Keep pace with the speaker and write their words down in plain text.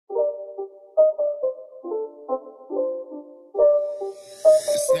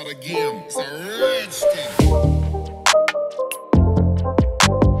start again. It's a rich thing.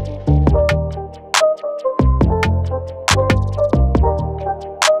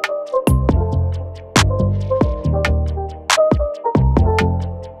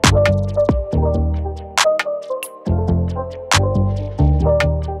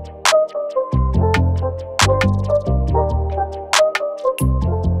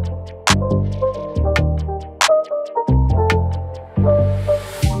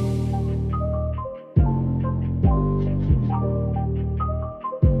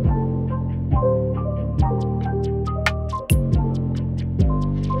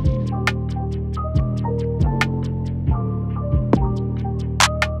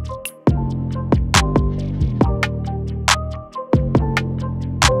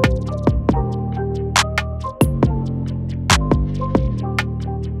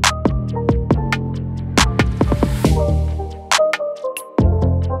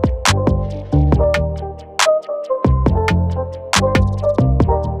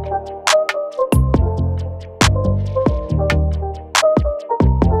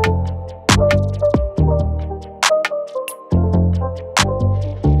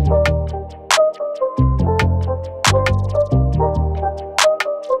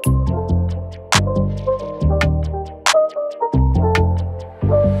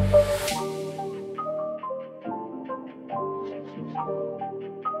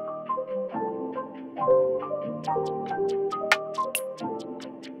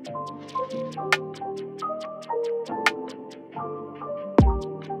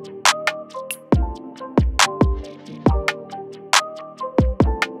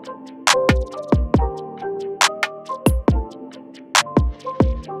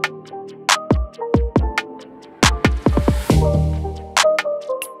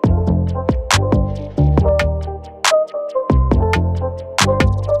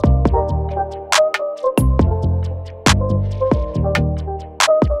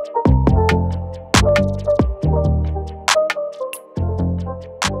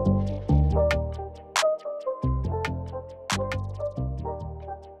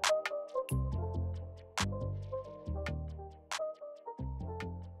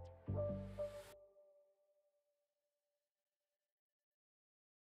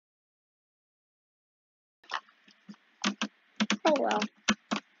 Oh well,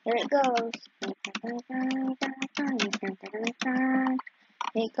 here it goes.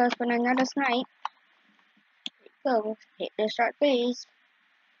 Here it goes for another snipe. Here it goes. Hit the shark, please.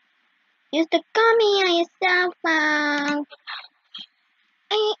 Use the gummy on your cell phone.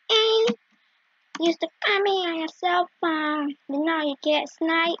 Use the gummy on your cell phone. You know you get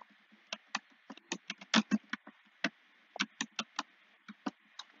sniped.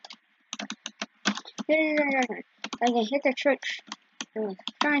 I can hit the trick. I'm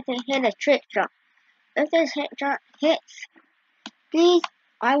trying to hit a trick shot. If this hit shot hits, please,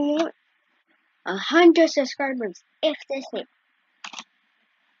 I want 100 subscribers. If this hit.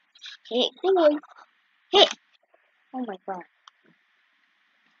 Hit, come on. Hit. Oh my god.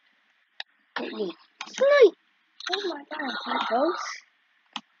 Hit me. Snipe. Oh my god. It goes.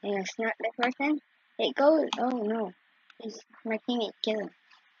 And I snap the person. It goes. Oh no. It's my teammate kill him.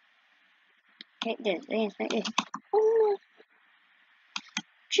 Hit this. Hit this. Oh no.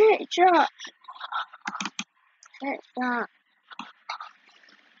 Trick shot. Trick shot.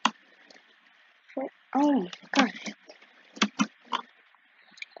 Oh my gosh.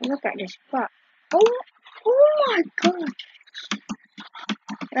 Look at this spot. Oh my god.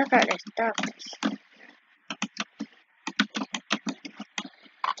 Look at this darkness.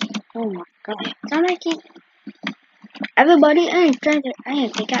 Oh my god. Somebody keep everybody I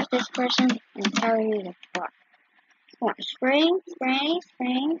am pick out this person and tell you the spot. Come on, spring.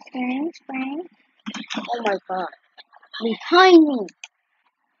 Oh my god. Behind me.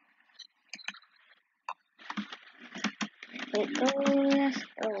 It goes.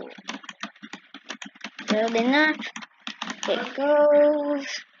 Oh. Building up. It goes.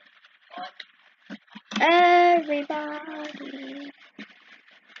 Everybody.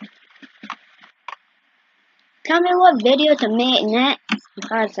 Tell me what video to make next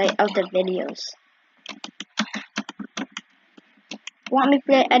because of the videos. Want me to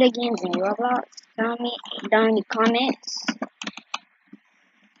play other games in Roblox? Tell me down in the comments.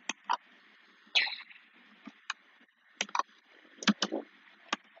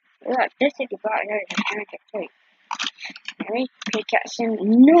 Look, this is the part here is trying to play. Alright, pickaxe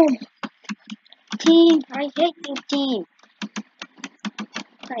no. Team, I hate you, team.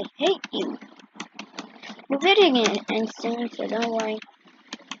 I hate you. We're video game and soon, so don't worry.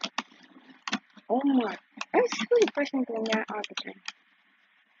 Oh my, I'm the person doing that all the time.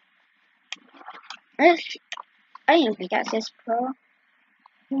 I didn't pick out this pro.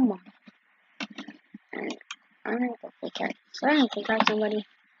 Come on. And I'm gonna go pick out. So I didn't pick out somebody.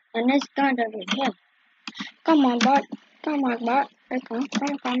 And it's gonna be him. Come on, bot. Come on, bot.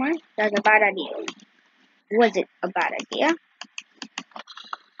 Come on. That's a bad idea. Was it a bad idea?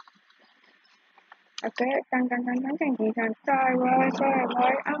 Okay, sorry, boy.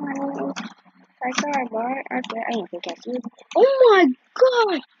 I'm sorry, boy. Okay, I didn't pick out you. Oh my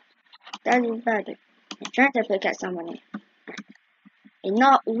god! That is bad. I'm trying to pick out somebody. It's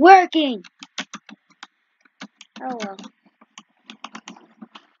not working! Oh well.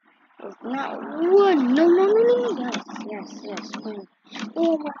 It's not one. No. Yes. Fine.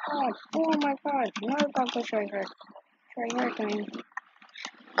 Oh my god. No, go try her. Try her time.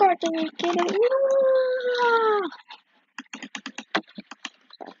 God, did we get it? No!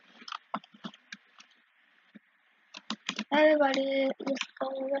 Everybody, let's go.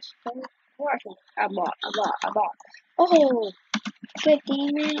 Watch it. I bought. Oh, good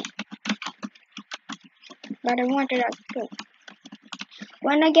damn it. But I wanted that good.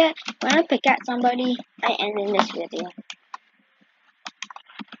 When I pick at somebody, I end in this video.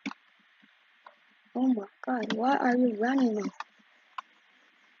 Oh my god, why are you running now?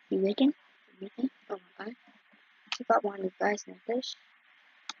 You waking? Oh my god. I got one of you guys like this.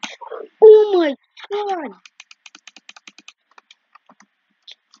 Oh my god!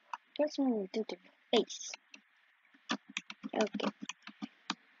 What's going to do to the face? Okay.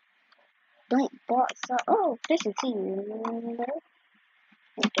 Don't box up. Oh, this is you.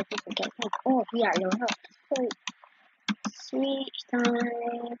 Okay, this is getting. Oh, we are low health. Sweet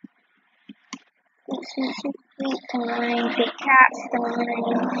time. Sweet time. The cat's time.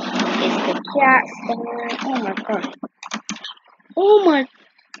 It's the cat's time. Oh my god. Oh my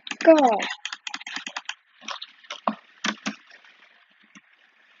god.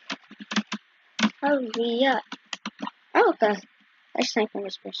 Hurry up. Oh god. Let's snipe on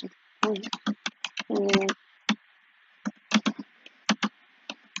this person.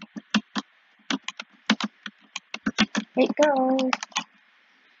 It goes.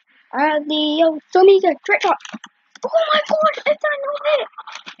 Adios. Somebody's a trick shot. Oh my god. It's a no hit.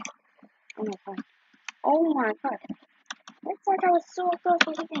 Oh my god. Oh my god. It's like I was so close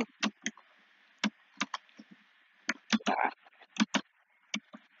to hitting.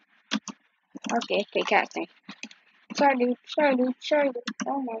 Okay, casting. Sorry, dude.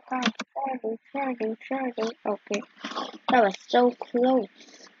 Oh my god. Sorry, dude. Okay. That was so close.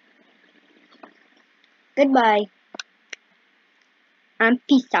 Goodbye. And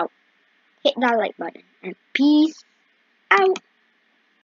peace out. Hit that like button. And peace out.